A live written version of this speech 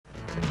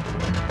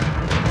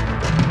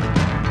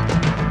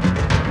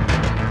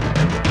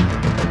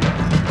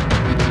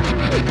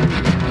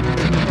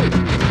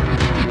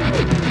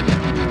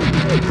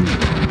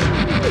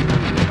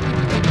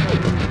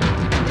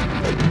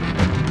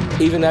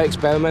even though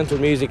experimental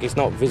music is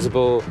not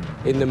visible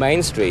in the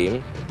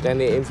mainstream, then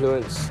the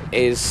influence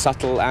is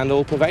subtle and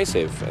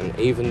all-pervasive. And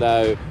even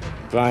though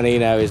Brian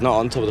Eno is not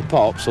on top of the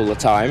pops all the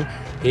time,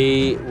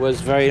 he was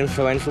a very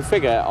influential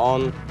figure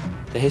on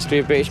the history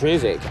of British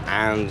music,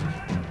 and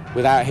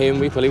without him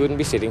we probably wouldn't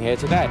be sitting here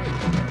today.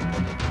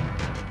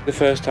 The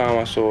first time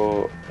I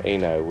saw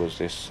Eno was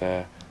this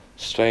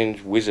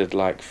strange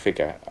wizard-like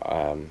figure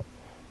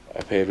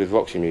appeared with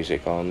Roxy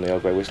Music on the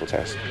Old Grey Whistle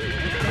Test.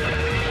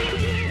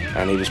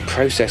 And he was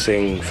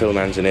processing Phil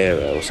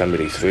Manzanera or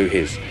somebody through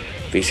his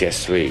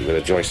VCS3 with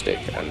a joystick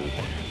and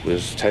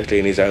was totally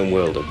in his own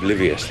world,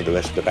 oblivious to the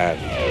rest of the band.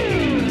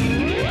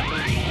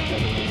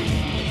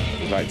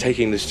 It was like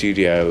taking the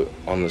studio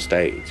on the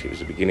stage. It was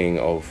the beginning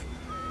of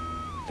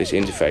this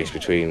interface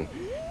between,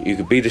 you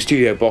could be the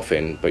studio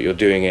boffin, but you're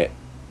doing it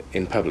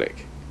in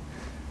public.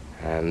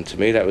 And to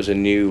me that was a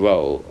new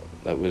role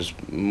that was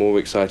more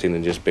exciting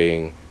than just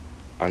being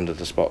under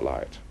the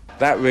spotlight.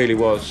 That really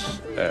was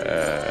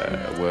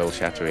a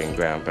world-shattering,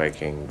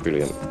 groundbreaking,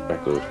 brilliant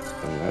record,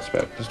 and that's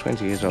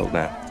 20 years old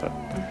now. But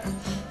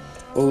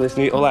all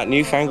that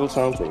newfangled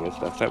sampling and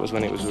stuff, that was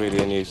when it was really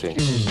a new thing.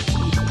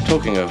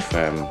 Talking of,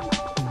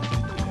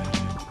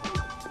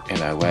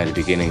 where the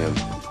beginning of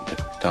the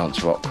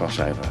dance rock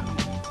crossover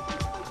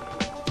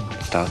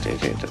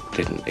started, it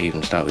didn't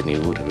even start with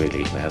New Order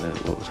really,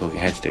 what were Talking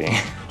Heads doing.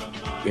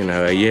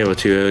 A year or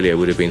two earlier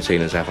would have been seen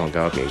as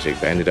avant-garde music,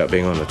 but ended up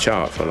being on the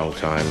chart for a long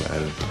time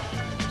and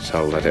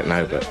sold, I don't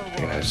know, but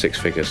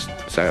 6-figure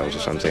sales or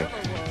something.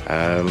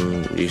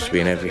 Used to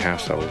be in every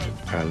household,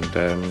 and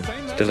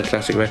still a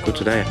classic record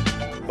today.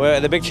 We're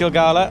at the Big Chill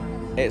Gala.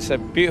 It's a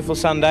beautiful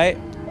Sunday.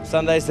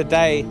 Sunday's the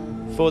day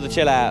for the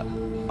chill out.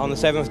 On the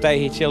 7th day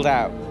he chilled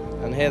out,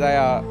 and here they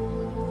are,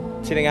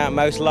 chilling out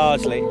most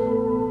largely.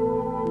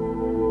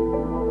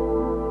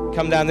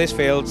 Come down this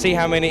field, see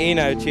how many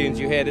Eno tunes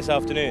you hear this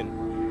afternoon.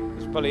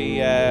 There's probably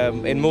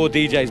in more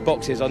DJs'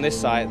 boxes on this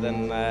site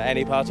than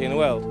any party in the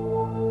world.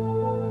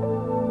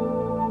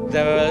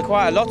 There are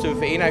quite a lot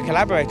of Eno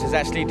collaborators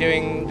actually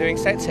doing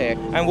sets here.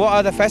 And what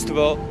other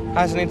festival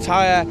has an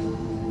entire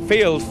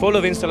field full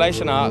of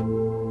installation art?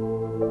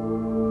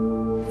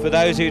 For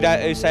those who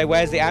say,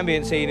 where's the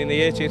ambient scene in the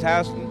year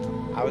 2000?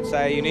 I would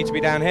say you need to be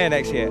down here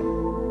next year.